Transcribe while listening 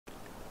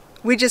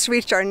We just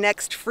reached our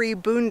next free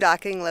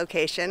boondocking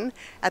location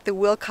at the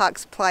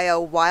Willcox Playa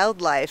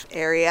Wildlife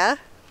area,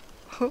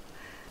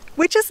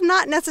 which is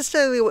not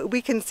necessarily what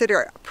we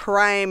consider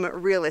prime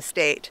real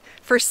estate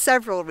for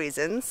several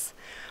reasons.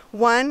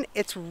 One,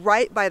 it's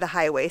right by the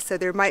highway, so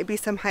there might be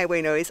some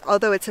highway noise,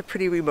 although it's a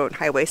pretty remote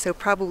highway, so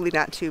probably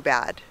not too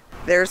bad.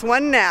 There's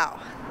one now.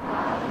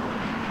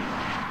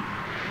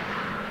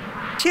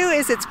 Two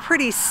is it's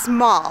pretty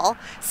small,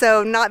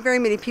 so not very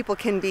many people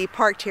can be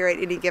parked here at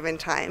any given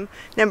time.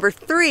 Number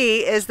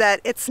three is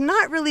that it's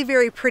not really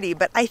very pretty,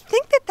 but I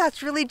think that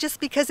that's really just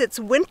because it's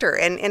winter,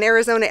 and in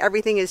Arizona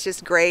everything is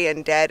just gray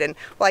and dead, and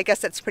well, I guess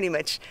that's pretty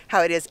much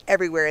how it is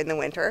everywhere in the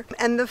winter.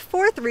 And the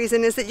fourth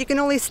reason is that you can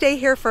only stay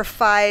here for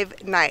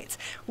 5 nights.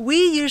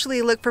 We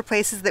usually look for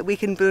places that we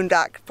can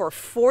boondock for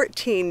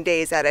 14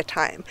 days at a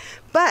time.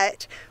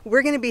 But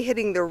we're going to be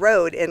hitting the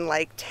road in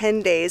like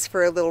 10 days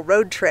for a little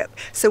road trip.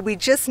 So we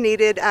just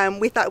needed,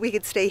 we thought we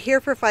could stay here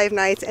for 5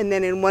 nights and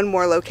then in one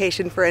more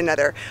location for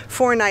another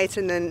 4 nights,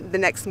 and then the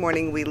next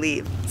morning we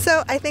leave.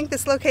 So I think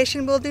this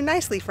location will do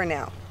nicely for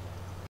now.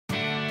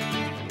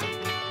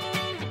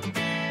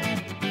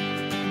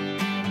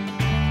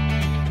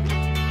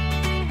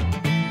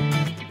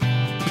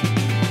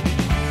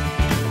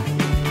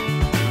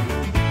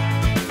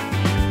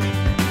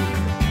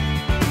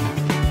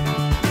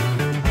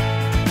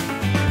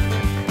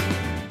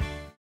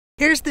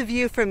 Here's the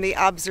view from the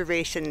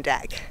observation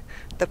deck.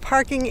 The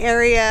parking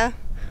area,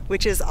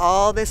 which is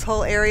all this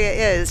whole area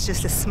is,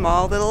 just a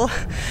small little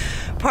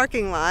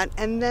parking lot.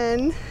 And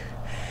then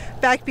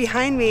back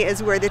behind me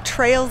is where the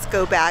trails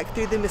go back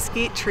through the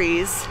mesquite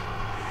trees.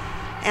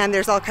 And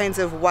there's all kinds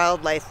of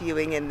wildlife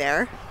viewing in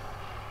there.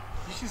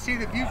 You should see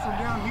the view from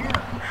down here.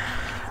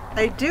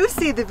 I do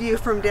see the view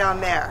from down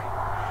there.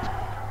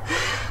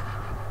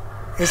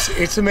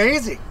 It's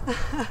amazing.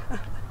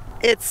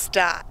 It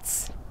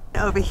stops.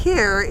 Over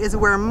here is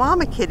where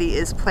Mama Kitty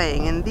is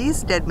playing in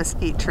these dead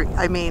mesquite trees.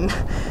 I mean,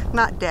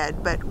 not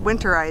dead, but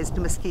winterized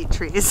mesquite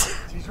trees.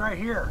 She's right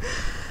here.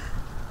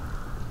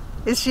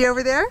 Is she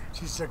over there?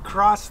 She's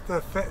across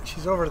the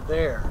she's over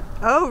there.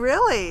 Oh,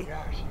 really?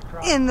 Yeah, she's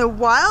across. In the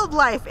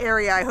wildlife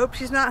area. I hope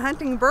she's not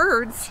hunting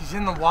birds. She's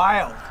in the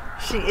wild.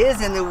 She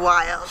is in the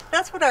wild.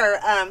 That's what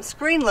our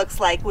screen looks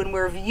like when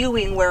we're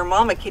viewing where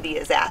Mama Kitty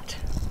is at.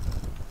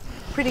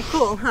 Pretty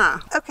cool, huh?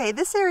 Okay,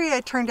 this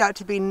area turned out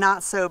to be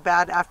not so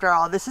bad after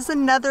all. This is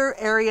another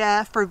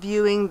area for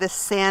viewing the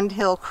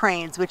sandhill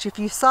cranes, which if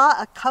you saw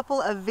a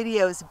couple of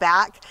videos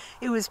back,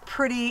 it was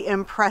pretty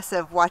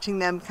impressive watching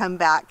them come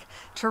back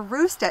to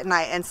roost at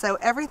night. And so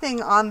everything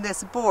on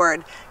this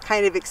board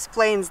kind of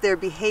explains their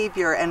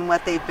behavior and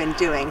what they've been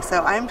doing.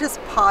 So I'm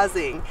just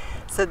pausing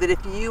so that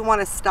if you want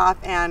to stop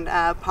and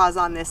pause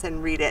on this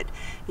and read it,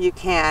 you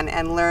can,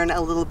 and learn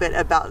a little bit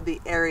about the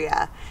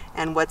area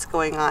and what's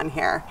going on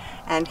here.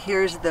 And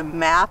here's the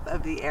map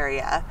of the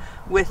area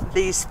with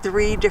these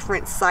 3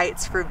 different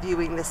sites for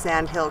viewing the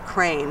sandhill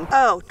crane.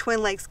 Oh,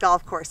 Twin Lakes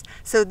Golf Course.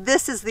 So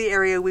this is the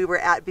area we were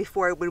at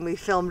before when we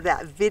filmed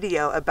that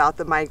video about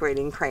the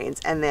migrating cranes.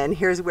 And then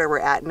here's where we're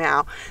at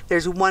now.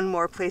 There's one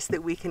more place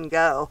that we can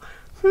go.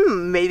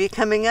 Maybe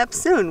coming up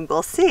soon,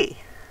 we'll see.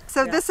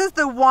 So this is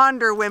the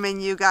Wander Women,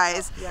 you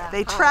guys. Yeah.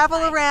 They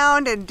travel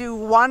around and do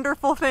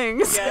wonderful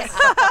things. Yes.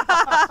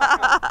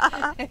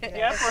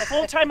 Yeah, we're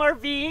full-time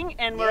RVing,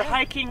 and we're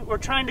hiking. We're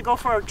trying to go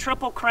for a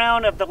triple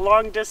crown of the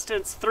long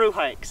distance through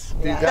hikes.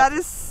 Yeah. That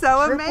is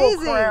so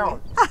amazing.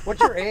 Crown. What's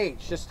your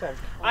age? Just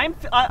I'm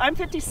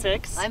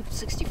 56. I'm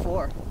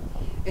 64.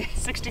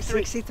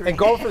 63. And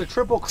go for the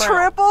triple crown.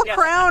 Triple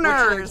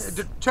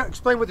crowners.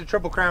 Explain what the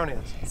triple crown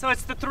is. So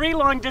it's the 3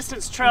 long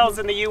distance trails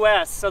in the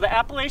U.S. So the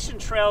Appalachian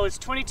Trail is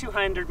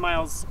 2,200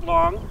 miles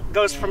long,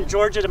 goes from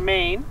Georgia to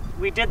Maine.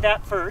 We did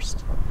that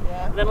first.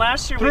 Yeah. And then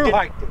last year we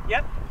hiked it.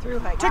 Yep. Through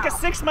hike. Took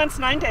us 6 months,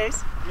 9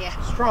 days. Yeah.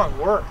 Strong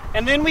work.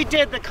 And then we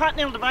did the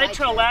Continental Divide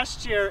Trail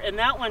last year, and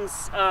that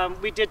one's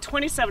we did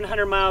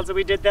 2,700 miles, and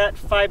we did that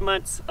 5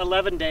 months,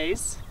 11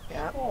 days.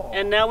 Yeah.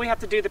 And now we have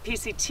to do the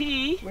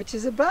PCT, Which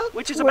is about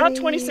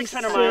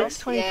 2,600 miles.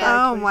 25.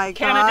 Oh my gosh.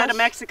 Canada to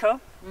Mexico.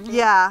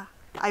 Yeah.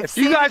 If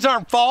you guys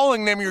aren't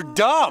following them, you're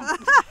dumb.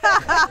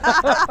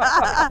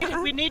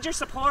 We need your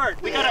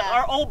support. We gotta.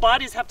 Our old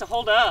bodies have to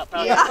hold up.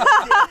 You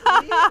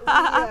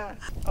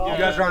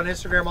guys are on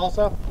Instagram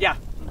also? Yeah.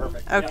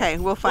 Perfect. Okay,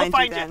 we'll find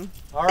you then.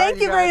 All right,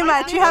 Thank you very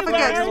much. You have a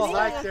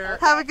good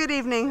Have a good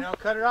evening. Now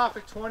cut it off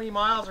at 20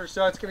 miles or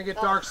so. It's going to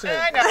get dark soon.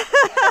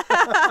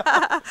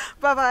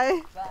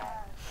 Bye-bye.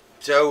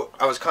 So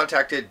I was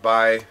contacted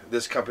by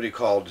this company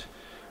called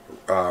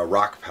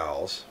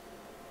Rockpals,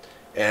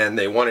 and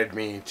they wanted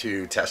me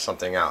to test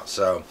something out.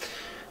 So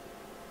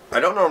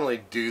I don't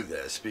normally do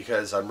this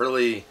because I'm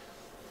really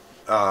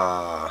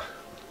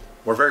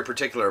we're very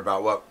particular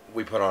about what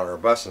we put on our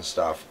bus and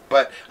stuff,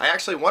 but I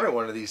actually wanted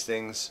one of these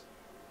things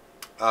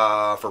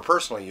for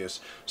personal use.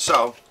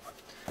 So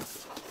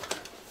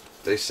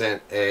they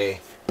sent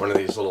one of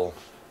these little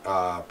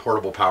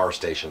portable power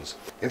stations.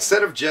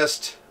 Instead of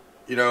just,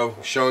 you know,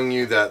 showing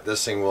you that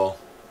this thing will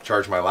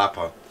charge my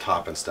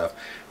laptop and stuff.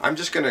 I'm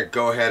just gonna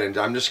go ahead and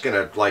I'm just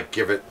gonna like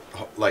give it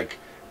like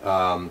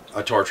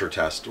a torture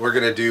test. We're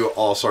gonna do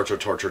all sorts of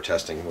torture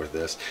testing with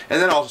this,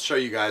 and then I'll show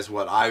you guys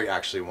what I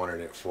actually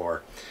wanted it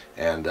for.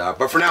 And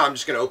but for now, I'm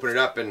just gonna open it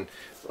up and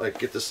like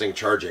get this thing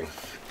charging.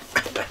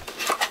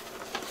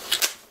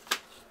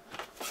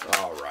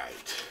 All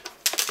right.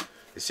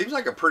 It seems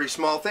like a pretty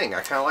small thing.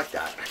 I kind of like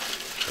that.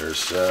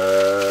 There's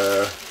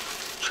a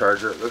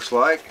charger. It looks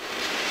like.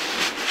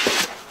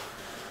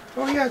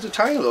 Oh yeah, it's a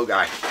tiny little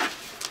guy.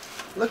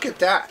 Look at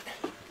that.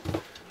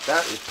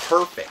 That is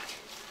perfect.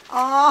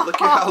 Oh,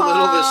 look at how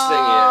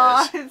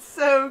little this thing is. It's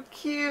so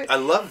cute. I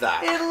love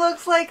that. It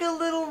looks like a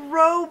little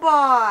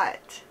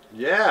robot.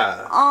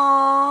 Yeah.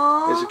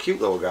 Aww. It's a cute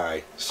little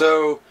guy.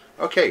 So,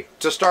 okay,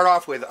 to start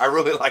off with, I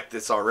really like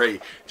this already,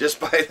 just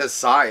by the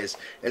size,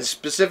 and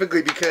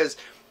specifically because,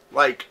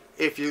 like,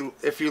 if you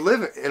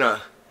live in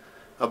a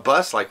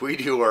bus like we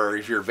do, or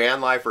if you're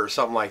Vanlife or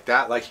something like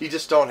that, like you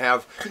just don't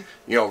have,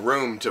 you know,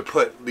 room to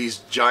put these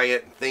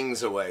giant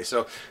things away.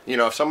 So, you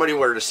know, if somebody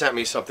were to send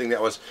me something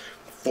that was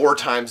 4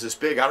 times this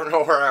big, I don't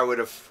know where I would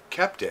have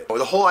kept it.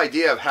 The whole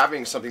idea of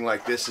having something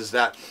like this is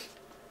that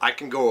I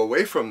can go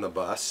away from the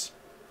bus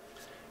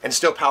and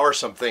still power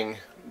something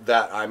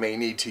that I may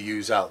need to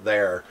use out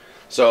there.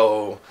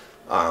 So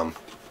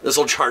this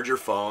will charge your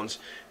phones,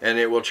 and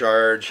it will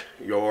charge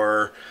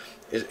your,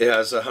 it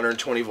has a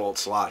 120 volt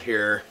slot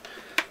here,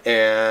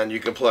 and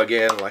you can plug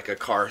in like a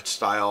car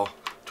style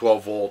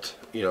 12 volt,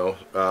 you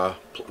know,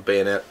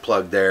 bayonet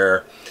plug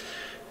there.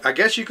 I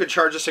guess you could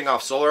charge this thing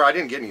off solar. I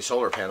didn't get any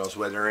solar panels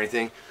with it or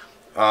anything.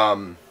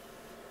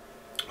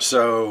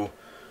 So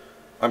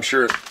I'm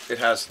sure it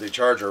has the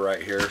charger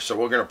right here. So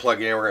we're going to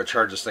plug it in. We're going to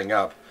charge this thing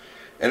up.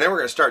 And then we're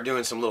going to start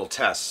doing some little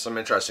tests, some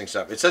interesting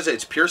stuff. It says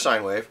it's pure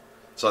sine wave,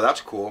 so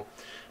that's cool.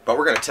 But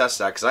we're going to test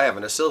that because I have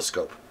an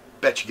oscilloscope.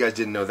 Bet you guys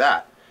didn't know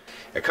that.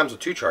 It comes with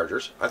 2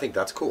 chargers. I think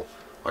that's cool.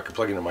 I can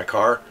plug it into my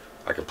car.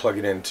 I can plug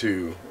it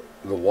into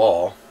the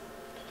wall.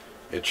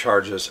 It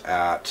charges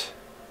at,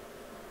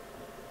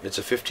 it's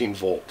a 15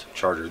 volt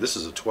charger. This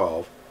is a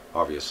 12,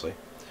 obviously.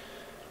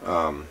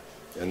 And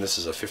this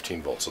is a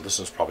 15 volt, so this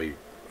one's probably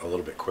a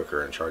little bit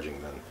quicker in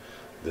charging than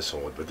this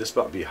one would. But this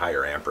might be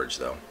higher amperage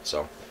though,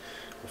 so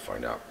we'll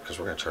find out because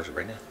we're going to charge it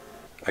right now.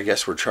 I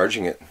guess we're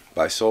charging it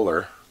by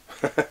solar,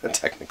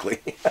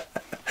 technically.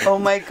 Oh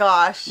my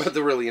gosh. But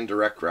the really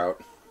indirect route.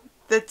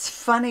 That's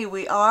funny,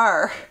 we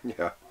are.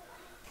 Yeah.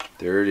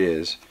 There it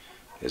is.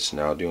 It's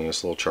now doing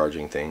this little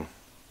charging thing.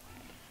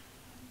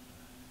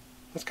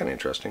 That's kind of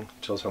interesting.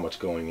 It tells how much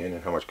going in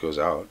and how much goes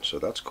out, so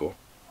that's cool.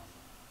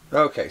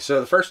 Okay, so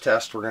the first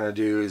test we're going to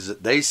do is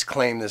that they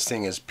claim this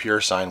thing is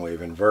pure sine wave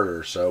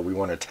inverter, so we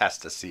want to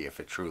test to see if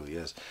it truly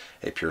is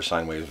a pure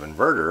sine wave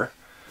inverter,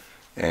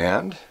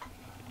 and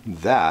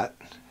that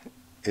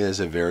is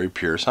a very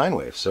pure sine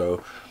wave.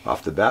 So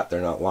off the bat, they're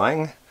not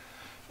lying,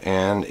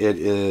 and it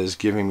is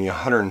giving me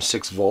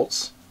 106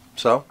 volts,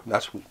 so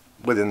that's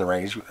within the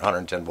range,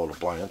 110 volt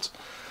appliance,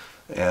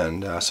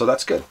 and so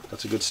that's good.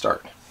 That's a good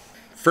start.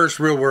 First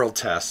real world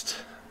test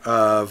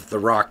of the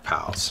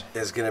Rockpals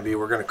is going to be,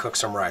 we're going to cook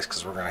some rice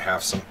because we're going to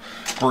have some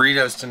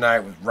burritos tonight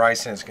with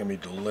rice, and it's going to be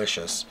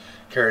delicious.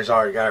 Carrie's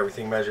already got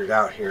everything measured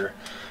out here,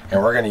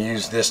 and we're going to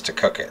use this to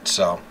cook it.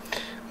 So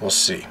we'll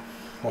see.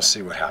 We'll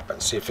see what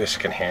happens. See if this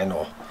can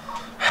handle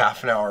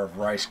half an hour of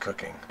rice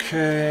cooking.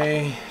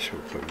 Okay, so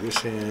we'll plug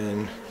this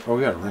in. Oh,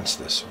 we got to rinse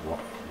this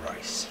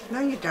rice. No,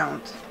 you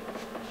don't.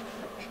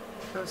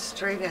 Go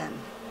straight in.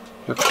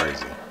 You're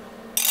crazy.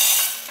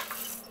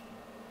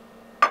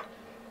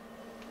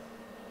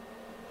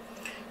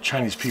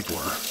 Chinese people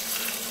are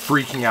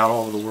freaking out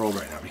all over the world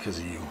right now because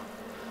of you.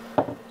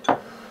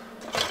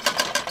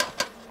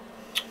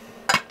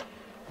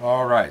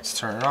 All right, let's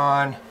turn it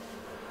on.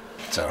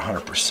 It's at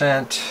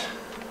 100%.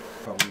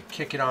 But we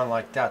kick it on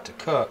like that to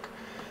cook.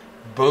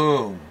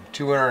 Boom,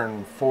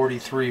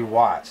 243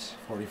 watts.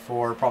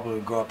 44 probably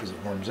will go up as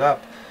it warms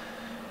up.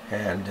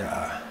 And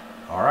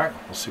all right,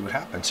 we'll see what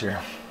happens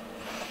here.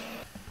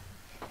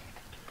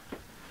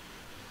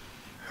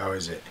 How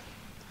is it?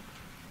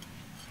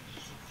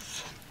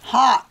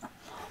 Hot.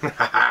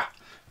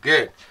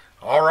 Good.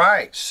 All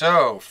right,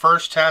 so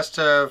first test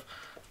of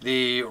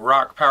the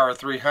Rockpower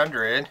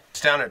 300.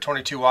 It's down at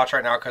 22 watts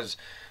right now because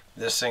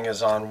this thing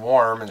is on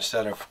warm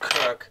instead of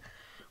cook.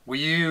 We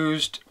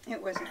used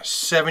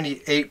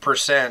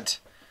 78%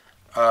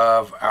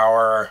 of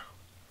our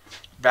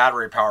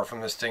battery power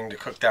from this thing to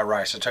cook that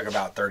rice. It took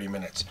about 30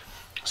 minutes.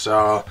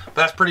 So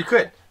that's pretty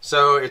good.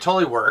 So it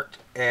totally worked,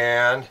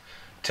 and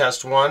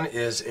test 1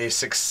 is a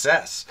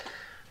success.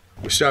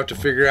 We still have to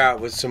figure out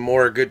what some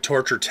more good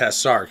torture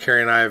tests are.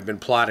 Carrie and I have been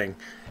plotting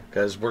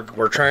because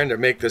we're trying to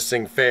make this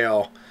thing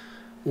fail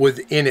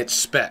within its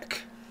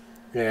spec,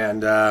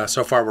 and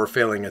so far we're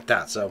failing at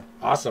that. So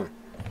awesome.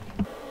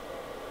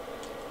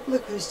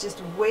 Look who's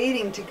just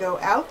waiting to go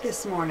out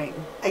this morning.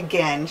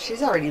 Again,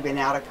 she's already been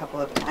out a couple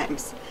of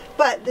times.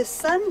 But the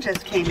sun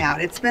just came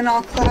out. It's been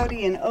all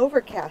cloudy and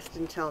overcast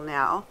until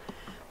now.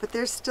 But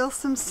there's still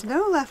some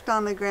snow left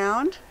on the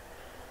ground.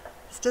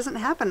 This doesn't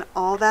happen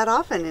all that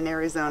often in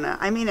Arizona.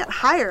 I mean, at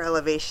higher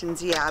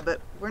elevations, yeah,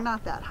 but we're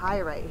not that high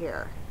right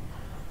here.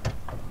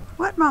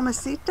 What,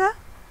 mamacita?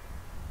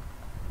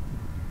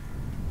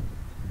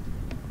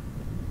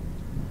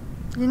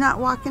 You're not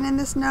walking in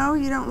the snow?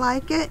 You don't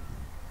like it?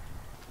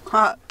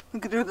 Huh,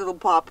 look at her little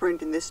paw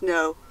print in the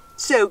snow.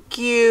 So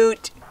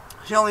cute.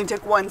 She only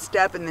took one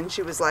step and then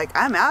she was like,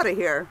 I'm out of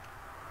here.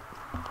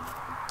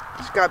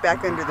 She got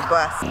back under the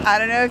bus. I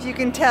don't know if you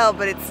can tell,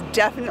 but it's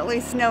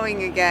definitely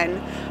snowing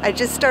again. I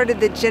just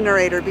started the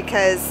generator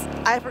because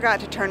I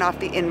forgot to turn off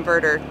the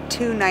inverter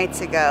 2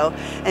 nights ago.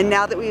 And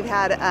now that we've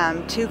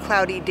had 2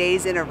 cloudy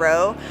days in a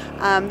row,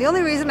 the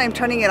only reason I'm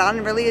turning it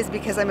on really is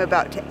because I'm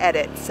about to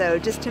edit. So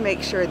just to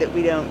make sure that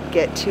we don't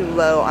get too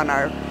low on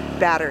our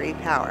battery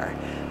power.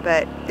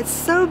 But it's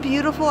so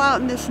beautiful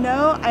out in the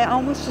snow, I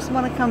almost just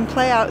want to come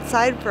play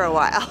outside for a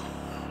while.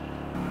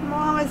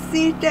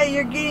 Mamacita,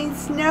 you're getting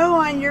snow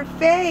on your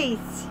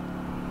face.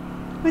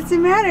 What's the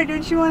matter?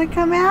 Don't you want to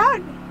come out?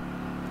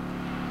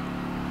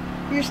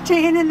 You're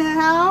staying in the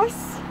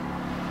house?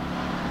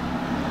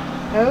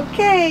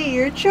 Okay,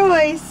 your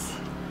choice.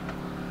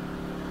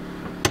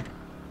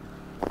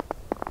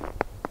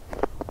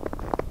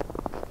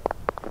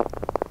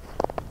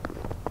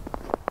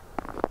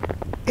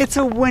 It's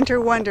a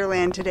winter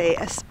wonderland today,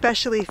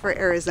 especially for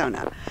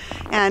Arizona.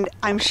 And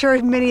I'm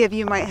sure many of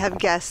you might have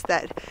guessed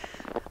that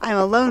I'm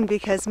alone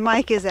because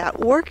Mike is at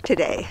work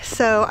today.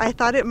 So I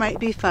thought it might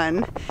be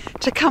fun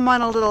to come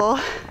on a little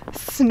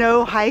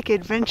snow hike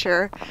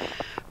adventure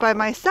by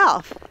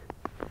myself.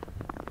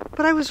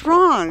 But I was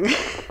wrong.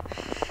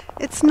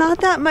 It's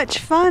not that much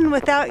fun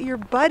without your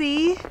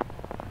buddy.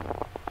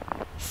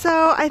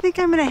 So I think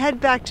I'm gonna head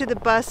back to the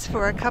bus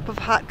for a cup of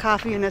hot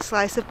coffee and a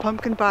slice of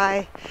pumpkin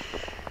pie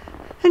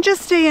and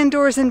just stay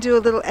indoors and do a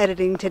little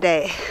editing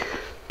today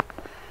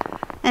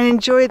and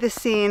enjoy the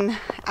scene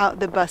out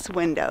the bus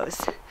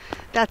windows.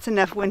 That's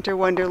enough winter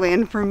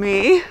wonderland for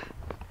me.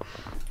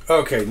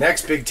 Okay,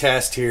 next big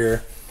test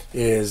here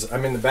is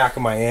I'm in the back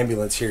of my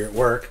ambulance here at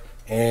work,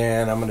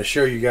 and I'm going to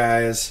show you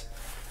guys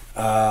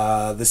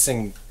this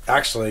thing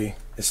actually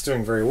is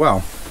doing very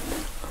well.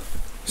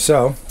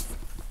 So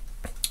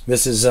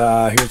this is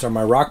here's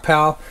my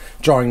Rockpal,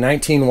 drawing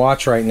 19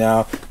 watts right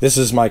now. This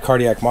is my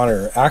cardiac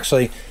monitor.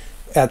 Actually,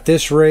 at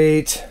this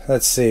rate,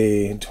 let's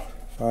see,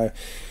 5.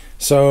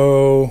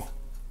 So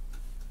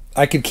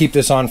I could keep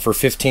this on for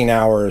 15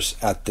 hours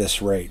at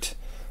this rate,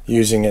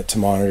 using it to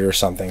monitor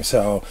something.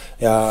 So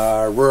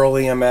rural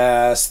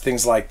EMS,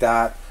 things like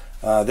that.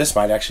 This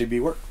might actually be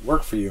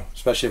work for you,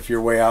 especially if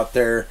you're way out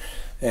there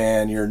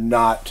and you're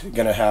not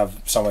going to have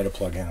somewhere to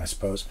plug in, I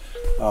suppose.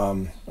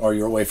 Or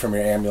you're away from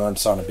your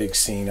ambulance on a big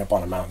scene up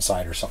on a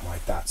mountainside or something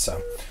like that.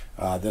 So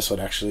this would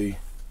actually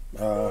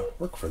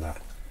work for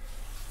that.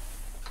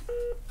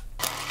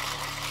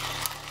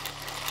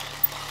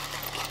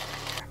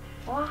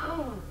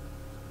 Woohoo!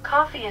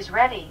 Coffee is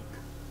ready.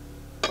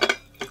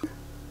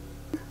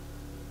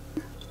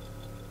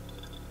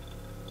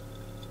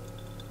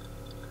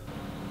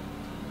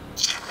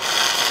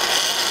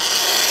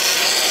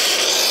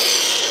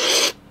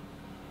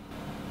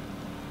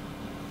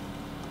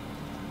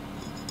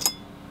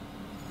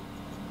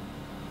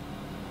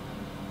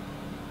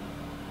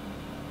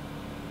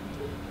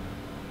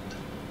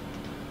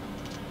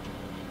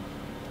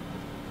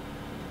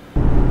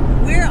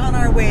 We're on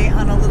our way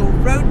on a little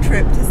road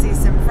trip to see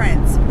some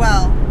friends.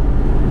 Well,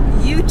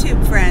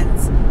 YouTube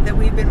friends that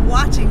we've been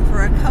watching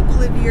for a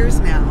couple of years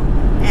now.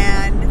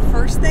 And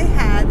first they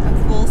had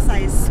a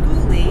full-size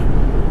Skoolie.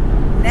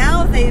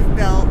 Now they've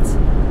built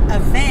a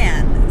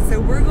van. So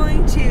we're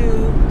going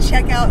to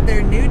check out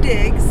their new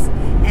digs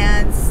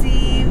and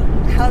see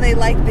how they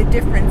like the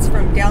difference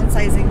from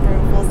downsizing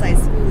from a full-size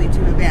Skoolie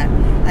to a van.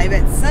 I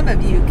bet some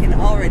of you can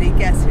already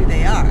guess who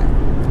they are.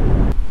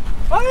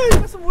 Oh yeah,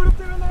 you got some wood up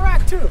there on the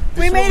rack too.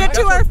 We made it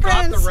to our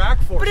friends,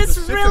 but it's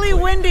really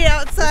windy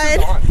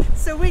outside,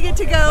 so we get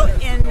to go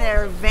in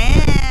their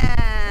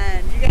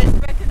van. You guys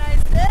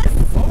recognize this?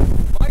 Oh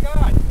my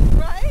God.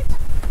 Right?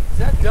 Is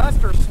that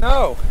dust or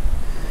snow?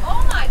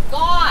 Oh my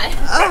God!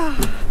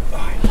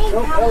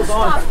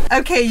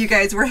 Okay, you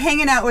guys, we're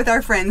hanging out with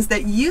our friends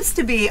that used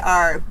to be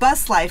our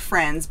Buslife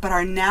friends, but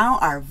are now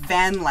our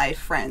Vanlife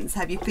friends.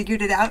 Have you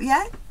figured it out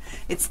yet?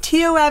 It's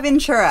Tio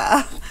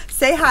Aventura.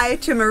 Say hi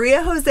to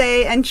Maria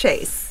Jose and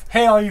Chase.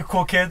 Hey, all you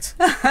cool kids.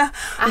 I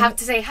have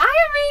to say hi,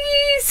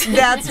 amiguis.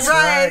 That's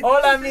right.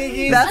 Hola,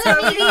 amiguis.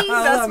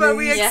 That's what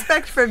we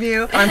expect from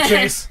you. I'm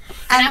Chase.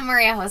 And I'm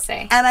Maria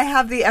Jose. And I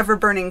have the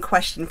ever-burning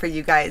question for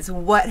you guys.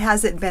 What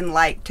has it been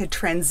like to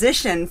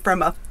transition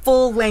from a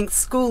full-length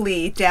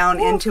Skoolie down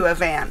into a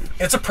van?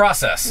 It's a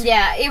process.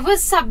 Yeah, it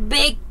was a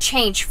big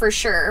change for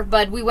sure,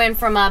 but we went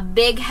from a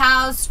big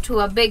house to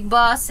a big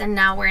bus, and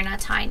now we're in a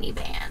tiny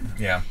van.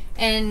 Yeah.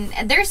 And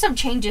there's some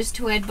changes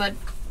to it, but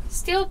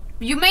still,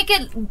 you make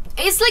it,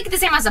 it's like the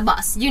same as a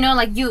bus, you know,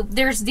 like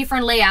there's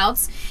different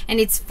layouts, and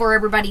it's for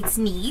everybody's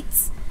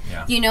needs.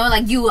 Yeah. You know,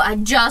 like you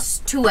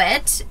adjust to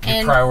it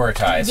and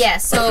prioritize. Yeah,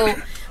 so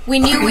we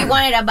knew we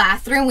wanted a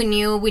bathroom. We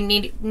knew we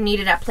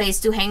needed a place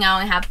to hang out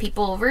and have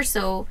people over.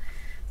 So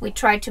we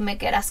tried to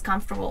make it as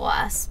comfortable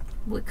as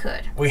we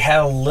could. We had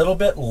a little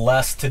bit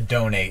less to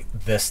donate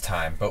this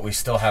time, but we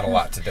still had a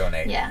lot to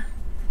donate. Yeah.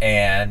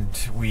 And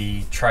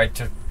we tried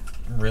to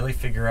really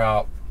figure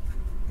out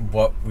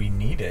what we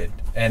needed.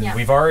 And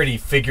we've already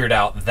figured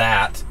out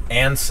that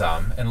and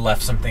some, and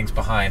left some things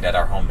behind at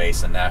our home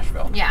base in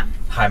Nashville. Yeah.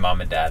 Hi, Mom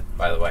and Dad,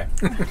 by the way.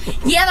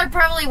 Yeah, they're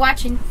probably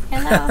watching.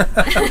 Hello.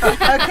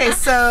 Okay,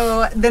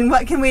 so then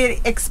what can we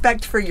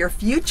expect for your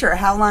future?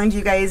 How long do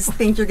you guys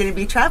think you're going to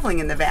be traveling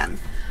in the van?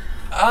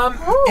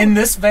 In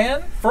this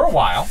van for a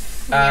while.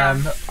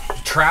 Yeah.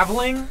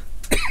 Traveling,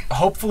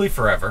 hopefully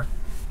forever.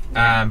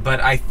 But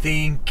I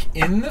think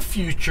in the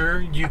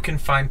future you can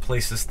find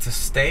places to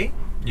stay.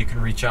 You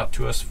can reach out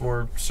to us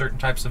for certain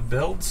types of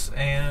builds,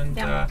 and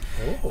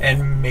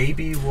and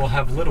maybe we'll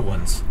have little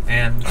ones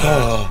and a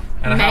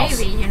house.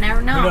 Maybe, you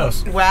never know. Who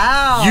knows?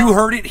 Wow. You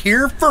heard it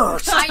here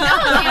first. I know,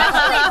 we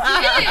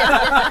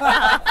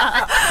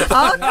actually did.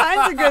 All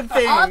kinds of good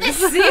things. All the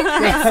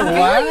secrets.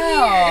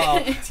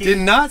 Wow. Did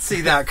not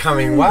see that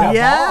coming. Wow.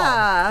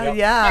 Yeah, Yep.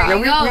 yeah. There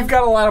you go. We've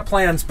got a lot of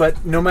plans,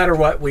 but no matter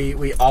what,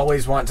 we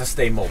always want to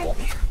stay mobile.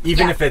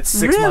 Even if it's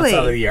 6 months out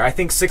of the year. I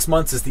think 6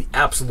 months is the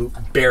absolute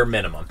bare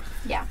minimum.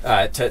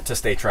 Yeah. To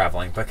stay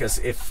traveling, because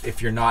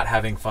if you're not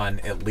having fun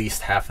at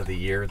least half of the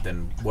year,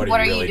 then what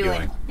are you really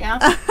doing? Yeah.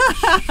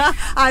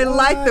 I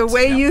like the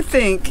way you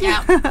think.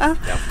 Yeah.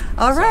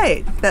 All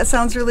right. That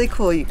sounds really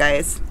cool, you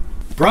guys.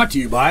 Brought to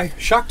you by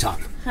Shock Top.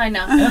 I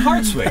know. And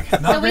Hardswig.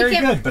 Not So we very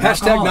can- good, but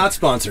Hashtag alcoholic. not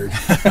sponsored.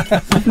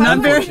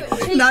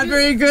 Not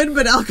very good,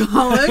 but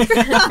alcoholic. It's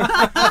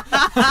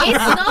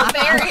not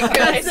very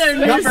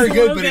good. Not very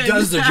good, but it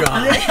does the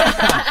job.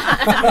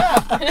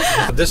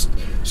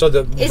 So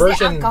the It's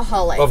version the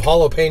alcoholic. of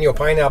jalapeno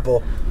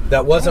pineapple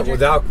that wasn't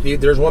without.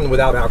 There's one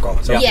without alcohol.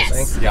 Is that what you're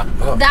Yes. saying? Yeah.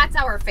 Oh. That's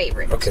our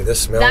favorite. Okay, this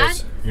smells.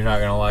 That- You're not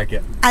gonna like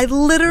it. I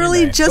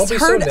literally Don't just be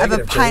so heard of a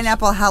negative, Chase.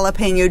 pineapple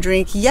jalapeno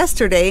drink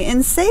yesterday in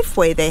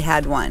Safeway. They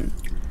had one.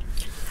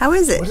 How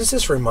is it? What does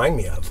this remind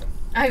me of?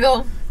 I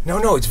go,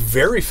 No, it's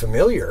very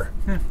familiar.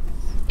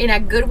 in a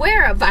good way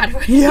or a bad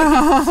way?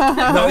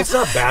 Yeah. No, it's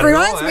not bad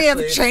Reminds at all. me of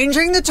actually.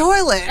 changing the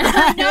toilet. No,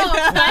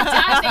 my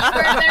dad thinks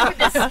we're there with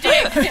the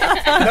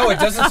stick. No, it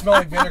doesn't smell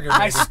like vinegar. I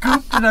Baby.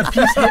 scooped and a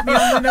piece hit me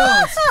on the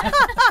nose.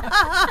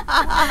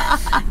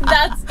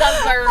 That's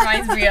what it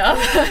reminds me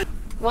of.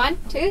 1,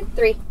 2,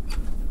 3.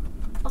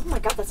 Oh my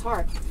god, that's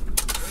hard.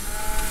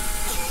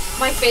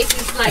 My face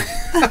is like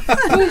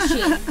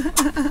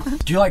pushing.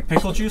 Do you like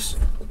pickle juice?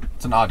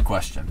 It's an odd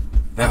question.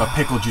 They have a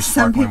pickle juice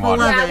Some sparkling people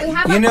water. love Yeah, we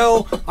have You a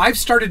know, I've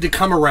started to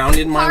come around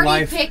in my Party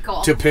life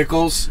pickle. to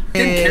pickles.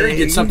 And Carrie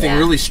did something Yeah.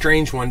 really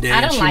strange one day, I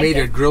and don't she like made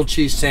a it. grilled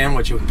cheese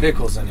sandwich with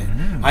pickles in it.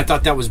 I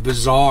thought that was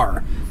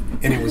bizarre,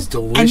 and it was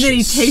delicious. And then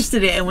he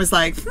tasted it and was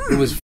like, It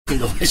was f***ing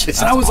delicious.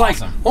 That's And I was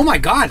awesome. like, oh my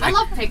god, I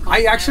love pickles,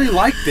 I actually man.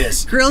 like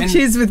this grilled And-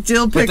 cheese with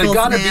dill But pickles, they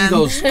gotta man. be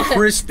those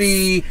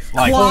crispy,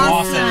 like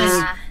Waffles.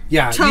 waffles.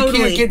 Yeah, you Totally.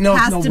 can't get no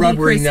Has to be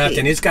rubbery crispy.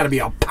 nothing. It's got to be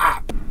a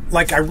pop.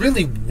 Like I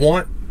really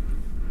want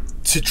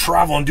to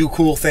travel and do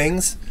cool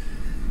things,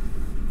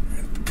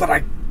 but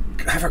I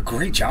have a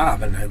great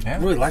job and I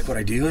really like what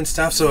I do and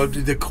stuff. So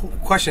the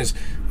question is,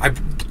 I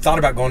thought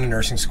about going to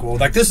nursing school.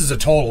 Like this is a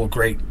total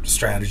great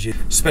strategy.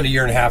 Spend a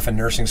year and a half in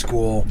nursing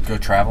school Go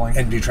traveling.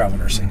 and do travel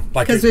nursing.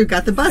 Like Because we've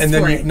got the bus and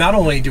then for you, it. not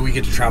only do we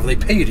get to travel, they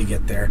pay you to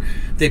get there.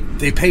 They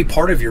pay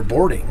part of your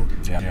boarding,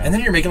 Yeah. and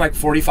then you're making like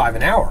 $45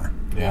 an hour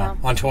Yeah.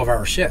 on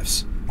 12-hour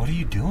shifts. What are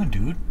you doing,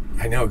 dude?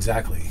 I know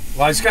exactly.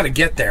 Well, I just got to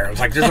get there. It's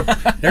like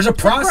there's a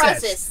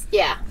process. process.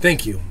 Yeah.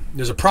 Thank you.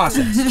 There's a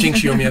process.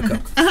 Jinx, you owe me a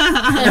Coke.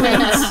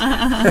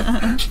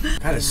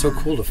 God, it's so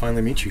cool to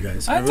finally meet you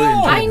guys. I really know.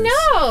 enjoy I this.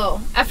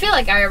 know. I feel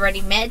like I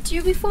already met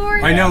you before.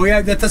 I know.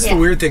 Yeah, that's Yeah. the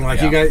weird thing. Like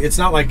Yeah. you guys, it's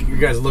not like you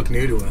guys look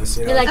new to us.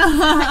 You know? You're like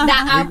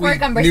that awkward we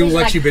conversation. knew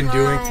what like, you've been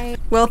doing. "Hi."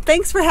 Well,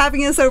 thanks for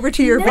having us over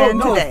to your van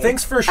No, today.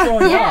 thanks for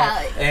showing Yeah,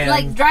 up. And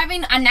like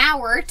driving an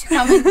hour to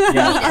come and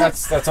yeah, meet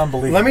us. that's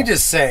unbelievable. Let me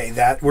just say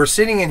that we're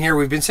sitting in here.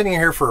 We've been sitting in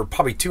here for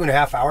probably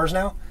 2.5 hours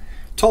now.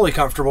 Totally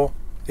comfortable.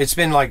 It's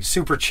been like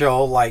super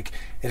chill. Like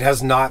it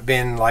has not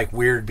been like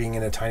weird being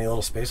in a tiny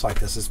little space like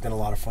this. It's been a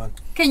lot of fun.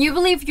 Can you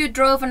believe you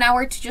drove an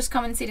hour to just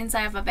come and sit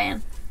inside of a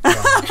van? Yeah,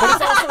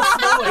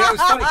 it was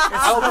funny.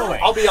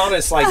 I'll be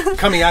honest, like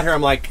coming out here,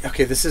 I'm like,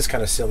 okay, this is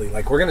kind of silly.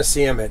 Like we're gonna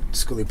see them at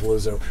Skoolie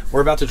Palooza. We're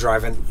about to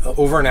drive in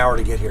over an hour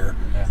to get here,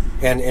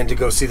 and to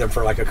go see them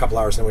for like a couple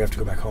hours, and then we have to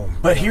go back home.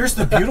 But here's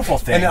the beautiful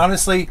thing. And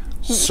honestly,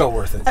 so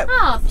worth it.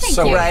 Oh, thank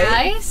So you right.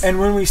 guys. And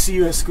when we see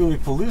you at Skoolie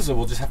Palooza,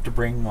 we'll just have to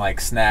bring like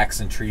snacks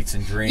and treats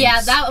and drinks.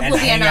 Yeah, that and will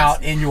be hang enough.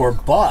 out in your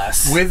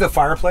bus. With the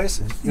fireplace.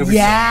 It'll be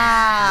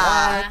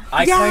Yeah.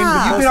 I Yeah. claim the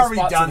You've closest already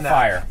spot to done the that.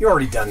 fire. You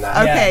already done that.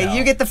 Okay, no.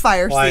 you get the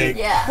fire Like- seat.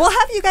 Yeah. We'll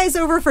have you guys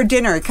over for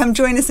dinner. Come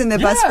join us in the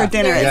bus Yeah. for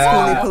dinner at Yeah.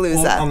 Skoolie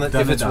Palooza. Well, on the,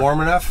 Done if and it's done. warm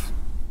enough,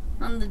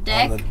 On the on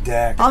deck. the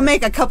deck. I'll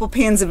make a couple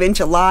pans of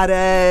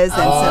enchiladas and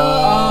some.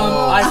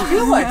 I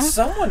feel like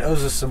someone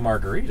owes us some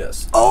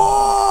margaritas.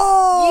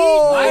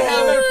 Oh! I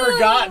haven't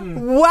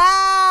forgotten. Wow!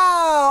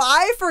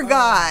 I I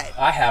forgot.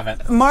 I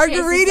haven't.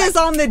 Margarita's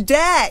on the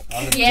deck.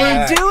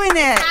 Yeah. We're doing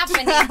it.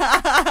 Happening.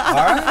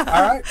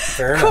 All right.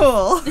 Fair enough.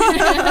 Cool. You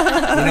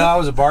know, I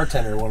was a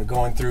bartender when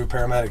going through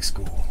paramedic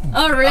school.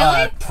 Oh,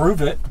 really?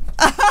 Prove it.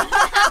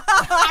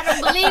 I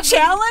don't believe you.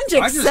 Challenge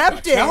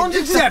accepted. Challenge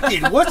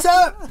accepted. What's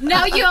up?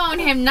 Now you own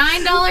him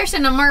 $9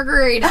 and a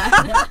margarita.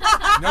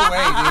 No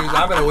way, dude.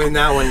 I'm gonna win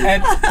that one.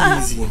 And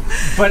easy.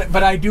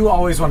 But I do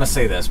always want to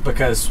say this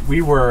because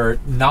we were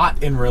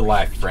not in real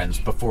life friends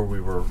before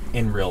we were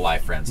in real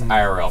life friends,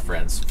 IRL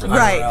friends. For the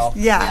Right. IRL.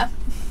 Yeah.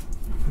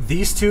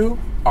 These two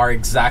are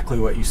exactly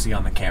what you see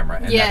on the camera,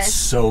 and Yes. that's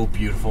so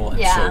beautiful and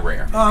Yeah. so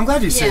rare. Oh, I'm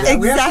glad you say Yeah. that.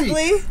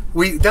 Exactly.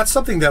 That's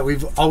something that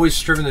we've always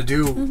striven to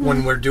do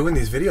when we're doing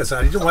these videos.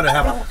 I didn't want to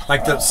have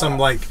like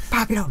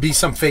be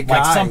some fake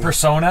guy. Like some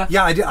persona.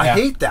 Yeah, I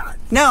hate that.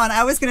 No, and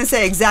I was going to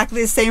say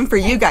exactly the same for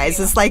you guys.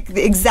 It's like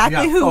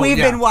exactly who we've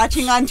been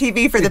watching on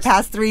TV for the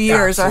past 3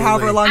 years or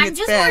however long I'm it's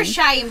just been. more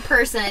shy in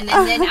person,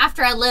 and then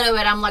after a little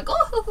bit, I'm like,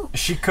 oh.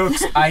 She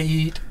cooks, I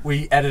eat,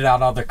 we edit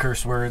out all the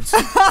curse words.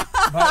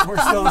 But we're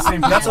still the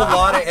same people. That's a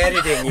lot of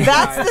editing. You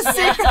That's guys. the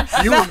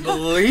secret. You wouldn't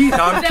believe.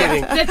 No, I'm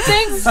kidding. The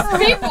things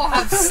people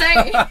have to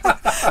say.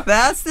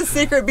 That's the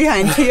secret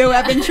behind Tio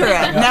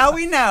Aventura. Now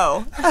we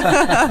know.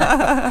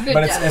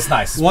 But it's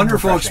nice. It's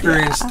Wonderful refreshing.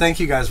 experience. Thank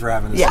you guys for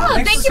having us. Yeah. Oh,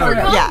 thank you for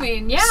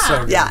coming. Yeah. So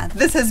good. Yeah,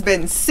 this has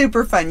been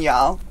super fun,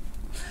 y'all.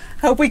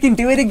 Hope we can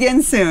do it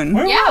again soon.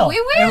 Yeah,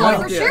 we will, In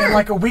like, for sure. In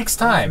like a week's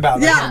time.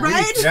 About Yeah, like a week.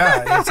 right?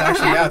 Yeah, it's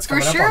actually it's For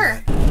coming up on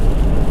sure.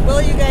 that.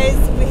 Well, you guys,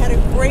 we had a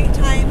great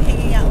time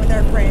hanging out with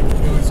our friends.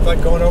 It was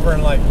like going over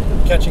and like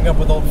catching up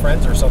with old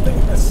friends or something.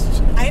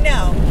 I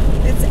know.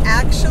 It's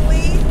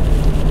actually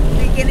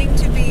beginning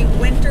to be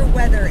winter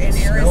weather in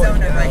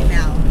Arizona right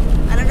now.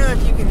 I don't know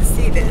if you can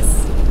see this,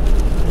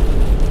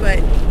 but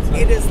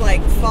it is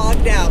like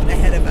fogged out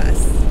ahead of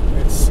us.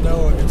 It's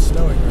snowing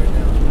right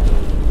now.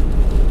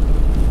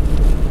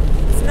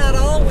 It's not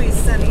always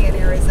sunny in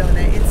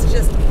Arizona. It's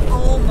just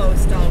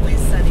almost always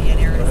sunny in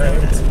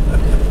Arizona.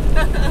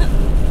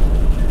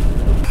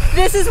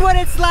 This is what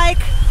it's like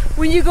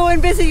when you go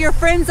and visit your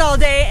friends all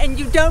day and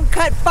you don't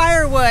cut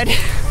firewood.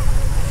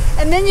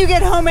 And then you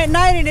get home at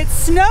night and it's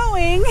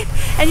snowing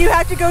and you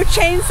have to go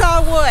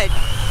chainsaw wood.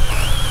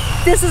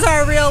 This is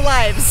our real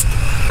lives.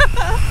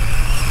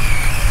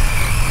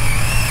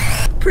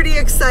 Pretty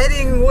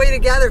exciting way to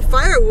gather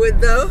firewood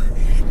though,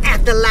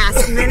 at the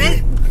last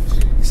minute.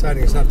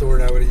 Exciting is not the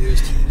word I would have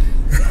used.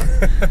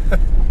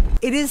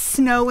 It is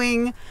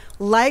snowing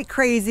like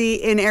crazy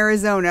in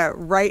Arizona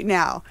right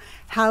now.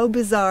 How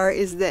bizarre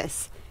is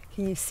this?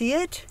 Can you see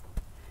it?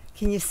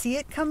 Can you see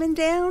it coming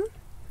down?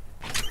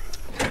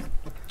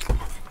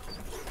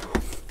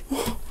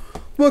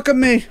 Look at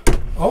me.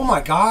 Oh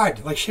my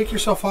God! Like shake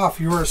yourself off.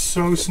 You are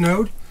so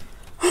snowed.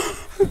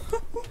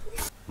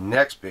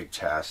 Next big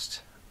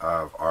test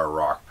of our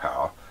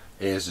Rockpal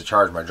is to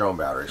charge my drone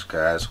batteries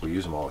because we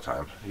use them all the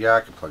time. Yeah,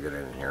 I can plug it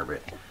in here,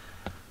 but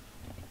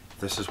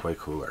this is way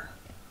cooler.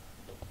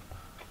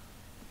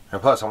 And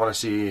plus, I want to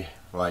see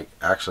like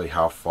actually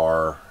how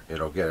far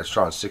it'll get. It's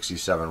drawing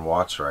 67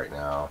 watts right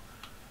now,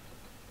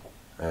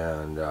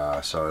 and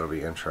so it'll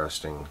be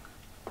interesting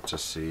to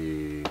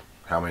see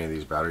how many of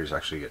these batteries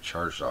actually get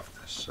charged off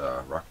this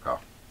Rockpal.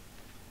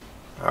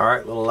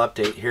 Alright, little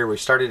update here. We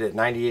started at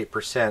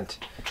 98%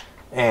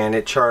 and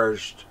it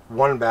charged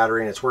one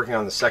battery and it's working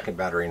on the second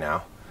battery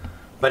now.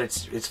 But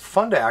it's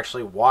fun to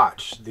actually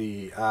watch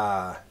the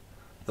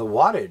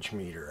wattage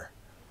meter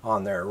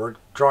on there. We're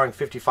drawing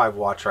 55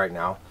 watts right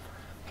now.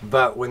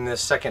 But when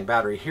this second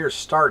battery here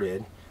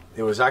started,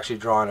 it was actually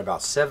drawing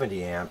about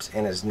 70 amps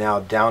and is now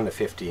down to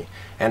 50.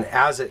 And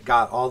as it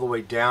got all the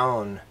way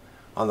down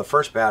on the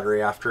first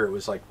battery, after it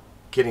was like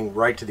getting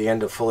right to the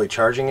end of fully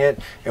charging it,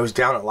 it was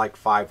down at like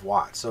 5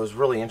 watts. So it was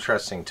really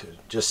interesting to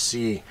just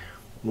see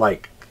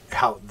like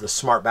how the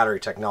smart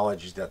battery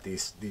technologies that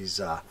these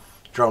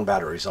drone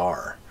batteries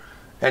are.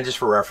 And just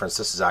for reference,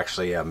 this is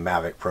actually a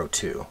Mavic Pro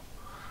 2.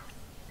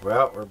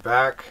 Well, we're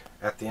back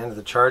at the end of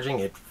the charging.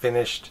 It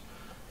finished.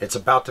 It's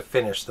about to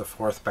finish the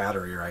 4th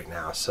battery right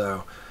now.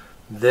 So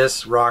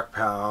this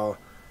Rockpal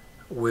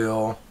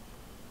will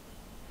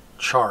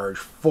charge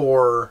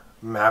 4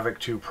 Mavic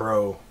 2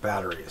 Pro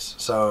batteries.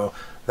 So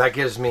that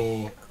gives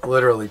me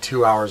literally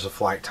 2 hours of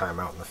flight time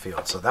out in the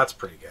field. So that's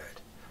pretty good.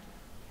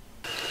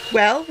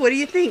 Well, what do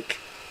you think?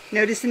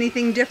 Notice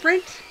anything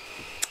different?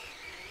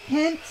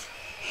 Hint,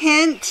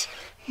 hint,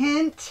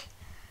 hint.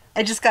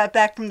 I just got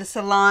back from the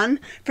salon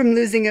from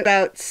losing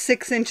about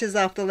 6 inches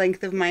off the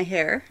length of my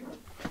hair.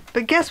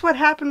 But guess what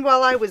happened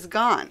while I was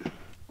gone?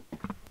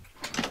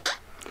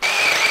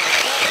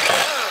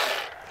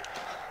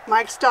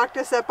 Mike stocked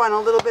us up on a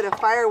little bit of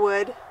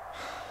firewood.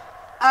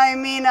 I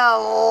mean a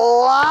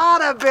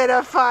lot of bit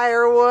of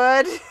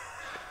firewood.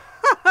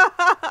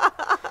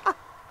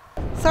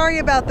 Sorry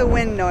about the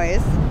wind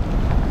noise.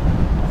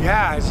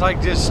 Yeah, it's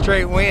like just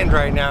straight wind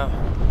right now.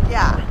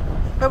 Yeah,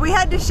 but we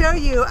had to show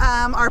you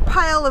our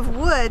pile of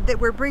wood that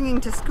we're bringing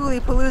to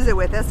Skoolie Palooza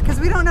with us because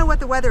we don't know what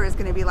the weather is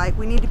going to be like.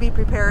 We need to be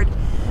prepared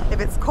if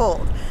it's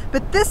cold.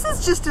 But this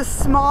is just a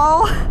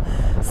small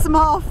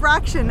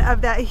fraction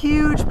of that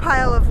huge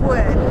pile of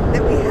wood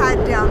that we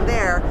had down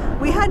there.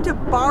 We had to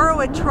borrow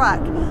a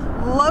truck,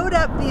 load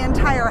up the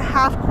entire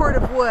half quart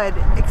of wood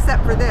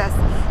except for this,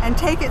 and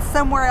take it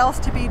somewhere else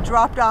to be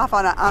dropped off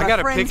on a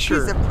friend's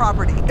piece of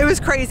property. It was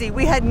crazy.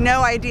 We had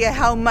no idea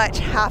how much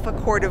half a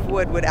quart of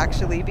wood would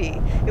actually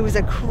be. It was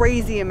a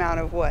crazy amount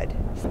of wood.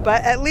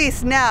 But at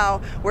least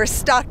now we're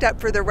stocked up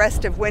for the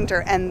rest of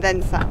winter and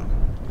then some.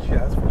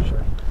 Yeah, that's for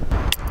sure.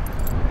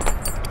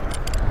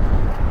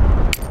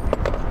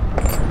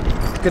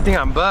 Good thing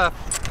I'm buff.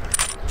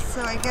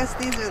 So I guess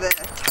these are the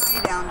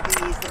tie-down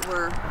bees that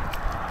we're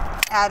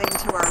adding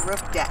to our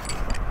roof deck.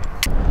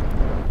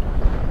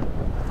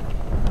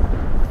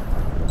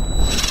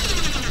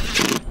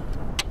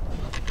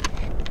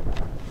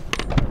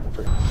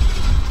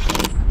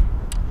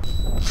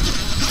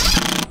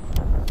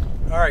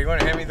 All right, you want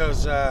to hand me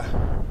those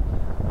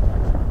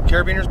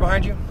carabiners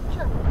behind you?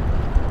 Sure.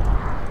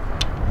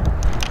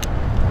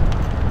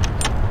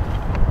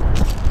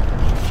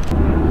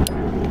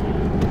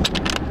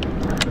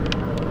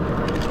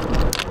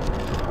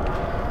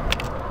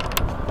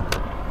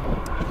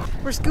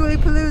 We're Skoolie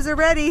Palooza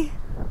ready.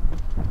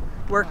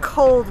 We're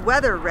cold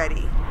weather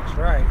ready. That's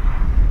right.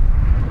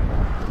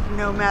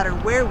 No matter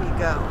where we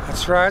go.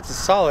 That's right. It's a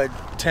solid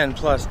 10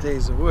 plus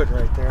days of wood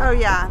right there. Oh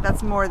yeah,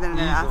 that's more than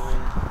enough.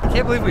 I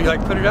can't believe we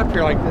like put it up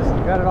here like this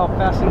and got it all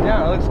fastened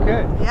down. It looks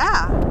good.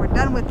 Yeah, we're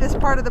done with this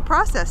part of the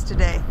process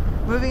today.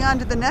 Moving on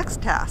to the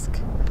next task.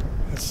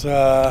 It's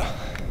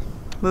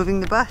moving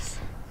the bus.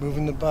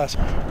 moving the bus.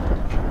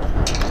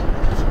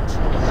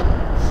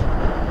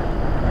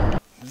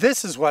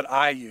 This is what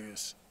I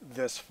use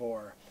this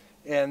for.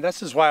 And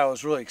this is why I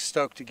was really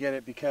stoked to get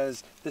it,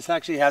 because this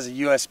actually has a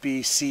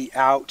USB-C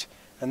out,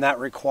 and that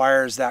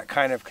requires that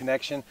kind of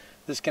connection.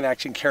 This can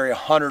actually carry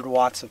 100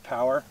 watts of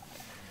power,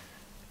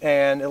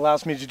 and it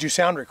allows me to do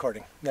sound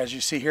recording, as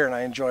you see here. And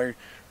I enjoy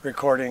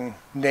recording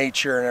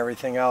nature and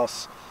everything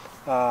else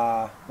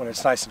when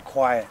it's nice and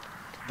quiet.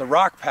 The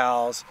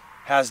Rockpals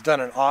has done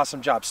an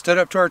awesome job. Stood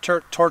up to our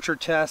torture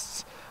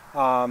tests.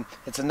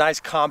 It's a nice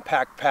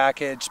compact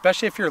package,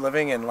 especially if you're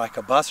living in like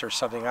a bus or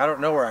something. I don't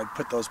know where I'd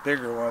put those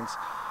bigger ones.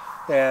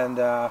 And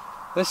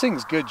this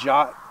thing's good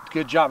job.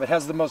 It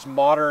has the most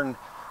modern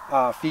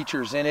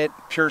features in it.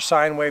 Pure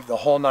sine wave, the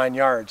whole 9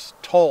 yards.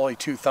 Totally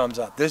 2 thumbs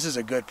up. This is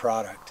a good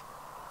product.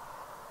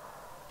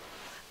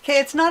 Okay,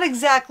 it's not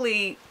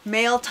exactly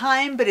mail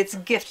time, but it's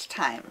gift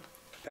time.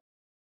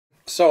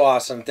 So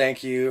awesome.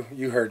 Thank you.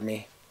 You heard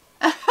me.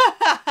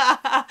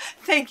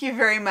 Thank you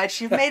very much.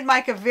 You've made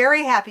Mike a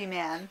very happy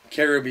man.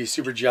 Carrie will be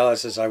super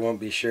jealous as I won't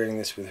be sharing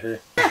this with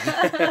her.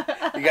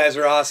 You guys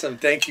are awesome.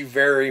 Thank you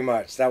very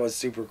much. That was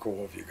super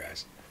cool of you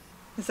guys.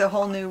 It's a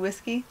whole new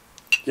whiskey?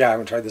 Yeah, I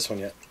haven't tried this one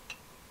yet.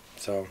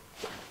 So,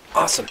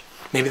 awesome.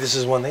 Maybe this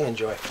is one they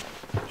enjoy.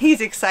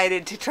 He's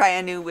excited to try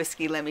a new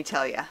whiskey, let me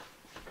tell you.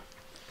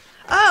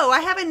 Oh,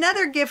 I have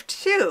another gift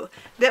too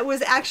that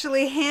was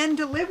actually hand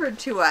delivered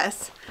to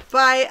us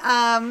by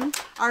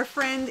our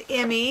friend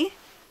Emmy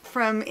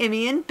from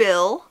Emmy and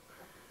Bill.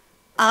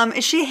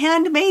 She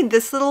handmade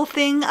this little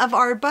thing of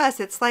our bus.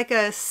 It's like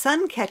a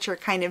sun catcher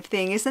kind of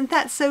thing. Isn't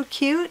that so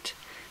cute?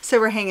 So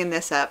we're hanging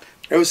this up.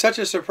 It was such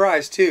a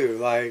surprise too.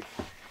 Like,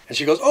 and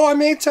she goes, "Oh, I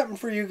made something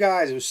for you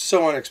guys." It was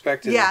so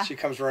unexpected. Yeah. And she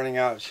comes running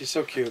out. She's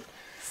so cute.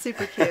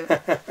 Super cute.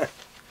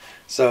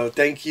 So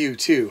thank you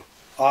too.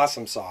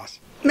 Awesome sauce.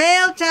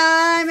 Mail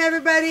time,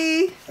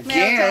 everybody. Mail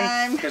Again,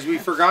 time. because we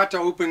forgot to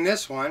open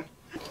this one.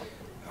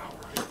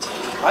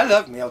 I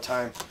love meal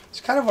time. It's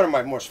kind of one of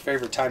my most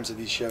favorite times of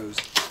these shows.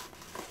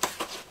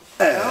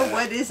 Oh,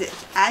 what is it?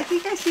 I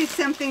think I see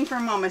something for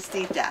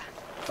Mamacita.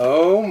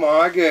 Oh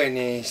my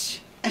goodness.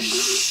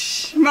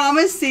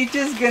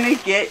 Mamacita's gonna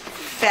get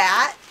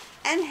fat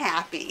and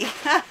happy.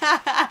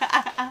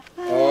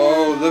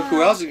 Oh, look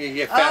who else is gonna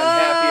get fat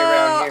and happy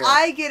around here.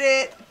 I get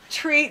it.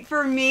 Treat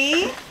for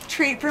me,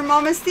 treat for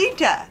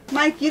Mamacita.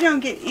 Mike, you don't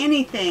get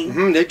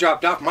anything. They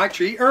dropped off my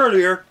treat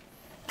earlier.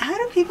 How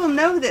do people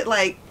know that,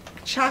 like,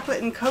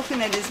 chocolate and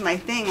coconut is my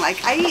thing?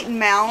 Like, I eat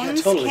Mounds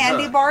Yeah, totally,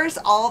 candy huh? bars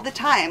all the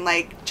time.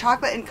 Like,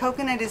 chocolate and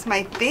coconut is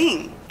my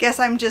thing. Guess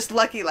I'm just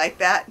lucky like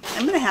that.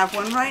 I'm gonna have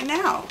one right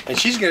now. And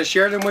she's gonna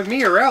share them with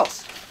me or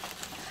else.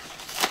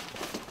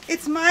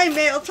 It's my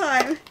mail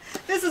time.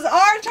 This is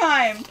our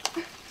time.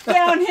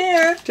 Down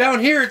here.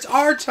 Down here, it's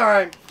our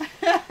time.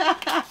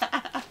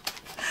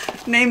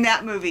 Name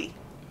that movie.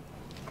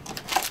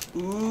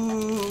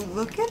 Ooh,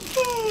 look at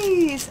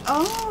these.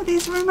 Oh,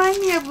 these remind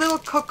me of little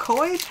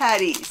cocoy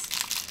patties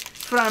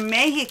from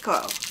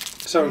Mexico.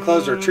 So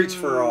enclosed are treats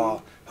for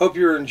all. Hope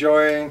you're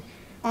enjoying.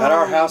 At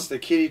our house, the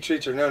kitty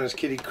treats are known as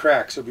kitty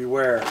cracks, so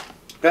beware.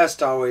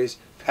 Best always,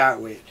 Pat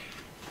Wait.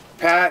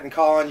 Pat and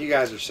Colin, you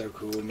guys are so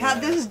cool, man.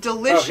 Pat, this is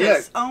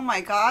delicious. Oh my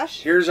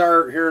gosh. Here's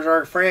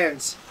our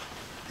friends.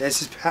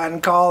 This is Pat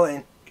and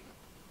Colin.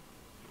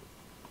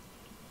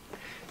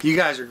 You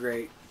guys are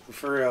great,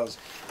 for reals.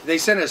 They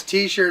sent us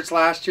t-shirts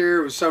last year.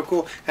 It was so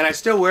cool, and I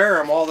still wear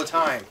them all the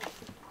time.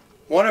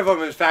 One of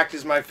them, in fact,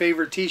 is my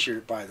favorite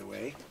t-shirt, by the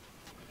way.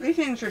 These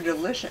things are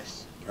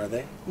delicious. Are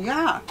they?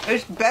 Yeah,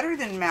 it's better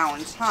than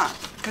Mounds, huh?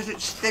 Because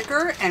it's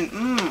thicker and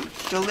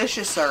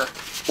deliciouser.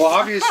 Well,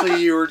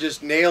 obviously you were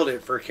just nailed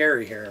it for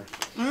Carrie here.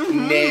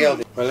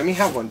 Nailed it. Well, let me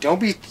have one. Don't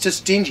be just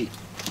stingy.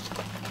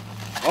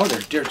 Oh,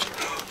 they're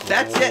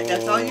That's it.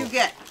 That's all you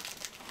get.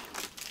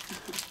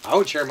 I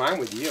would share mine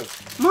with you.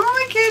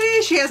 Mama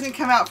Kitty, she hasn't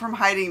come out from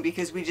hiding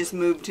because we just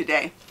moved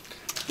today.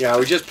 Yeah,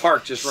 we just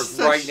parked just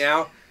right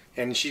now,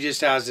 and she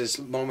just has this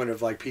moment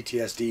of like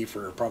PTSD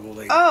for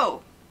probably.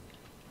 Oh,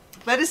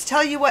 let us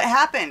tell you what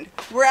happened.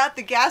 We're at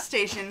the gas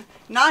station,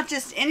 not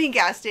just any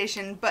gas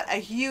station, but a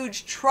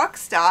huge truck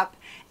stop.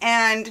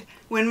 And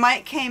when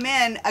Mike came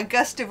in, a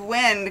gust of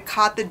wind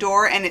caught the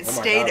door and it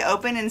stayed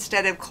open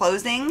instead of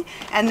closing.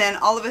 And then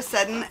all of a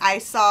sudden, I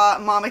saw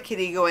Mama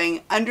Kitty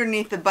going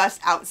underneath the bus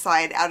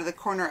outside out of the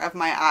corner of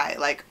my eye.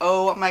 Like,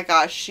 oh my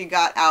gosh, she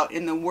got out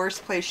in the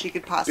worst place she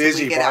could possibly get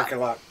out. Busy parking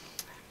lot.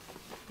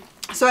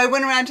 So I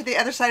went around to the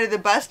other side of the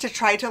bus to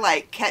try to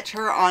like catch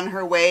her on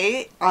her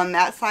way on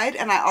that side,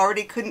 and I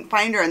already couldn't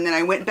find her. And then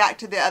I went back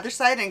to the other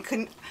side and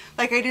couldn't,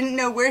 like I didn't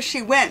know where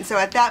she went. So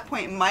at that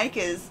point, Mike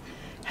is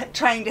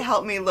trying to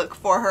help me look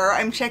for her.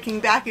 I'm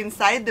checking back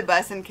inside the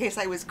bus in case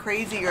I was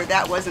crazy or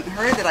that wasn't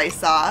her that I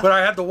saw. But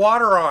I had the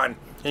water on,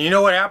 and you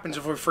know what happens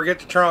if we forget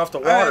to turn off the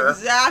water.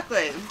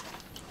 Exactly.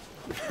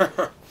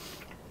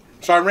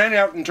 So I ran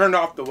out and turned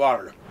off the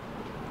water,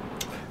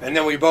 and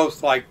then we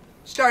both like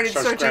started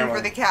searching for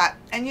the cat.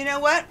 And you know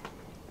what?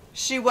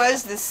 She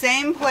was the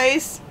same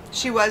place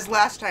she was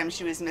last time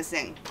she was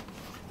missing.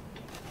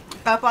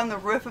 Up on the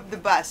roof of the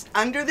bus.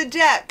 Under the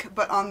deck,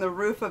 but on the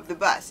roof of the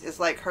bus is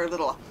like her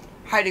little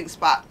hiding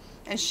spot.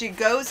 And she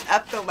goes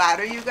up the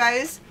ladder, you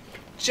guys,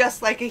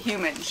 just like a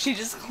human. She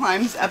just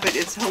climbs up it.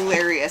 It's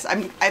hilarious.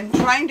 I'm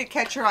trying to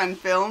catch her on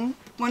film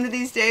one of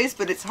these days,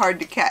 but it's hard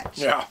to catch.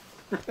 Yeah.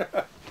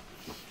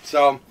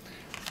 So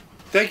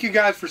thank you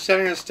guys for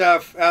sending us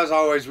stuff. As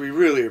always, we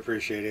really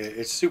appreciate it.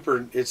 It's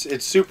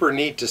super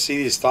neat to see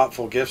these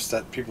thoughtful gifts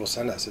that people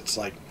send us. It's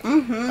like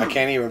I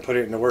can't even put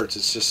it into words.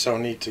 It's just so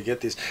neat to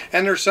get these,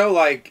 and they're so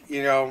like,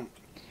 you know,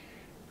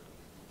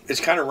 it's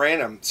kind of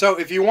random. So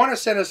if you want to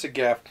send us a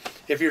gift,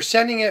 if you're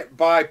sending it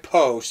by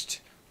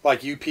post,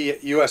 like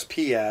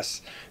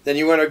USPS, then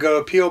you want to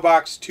go P.O.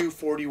 Box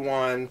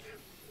 241,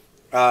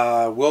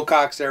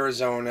 Willcox,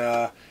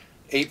 Arizona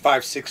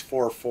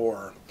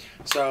 85644.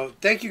 So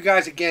thank you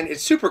guys again.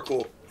 It's super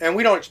cool, and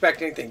we don't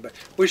expect anything, but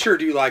we sure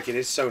do like it.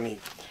 It's so neat.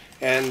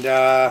 And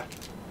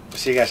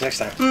see you guys next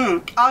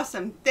time.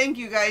 Awesome. Thank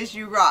you guys.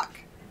 You rock.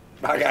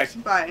 Bye guys.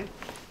 Bye.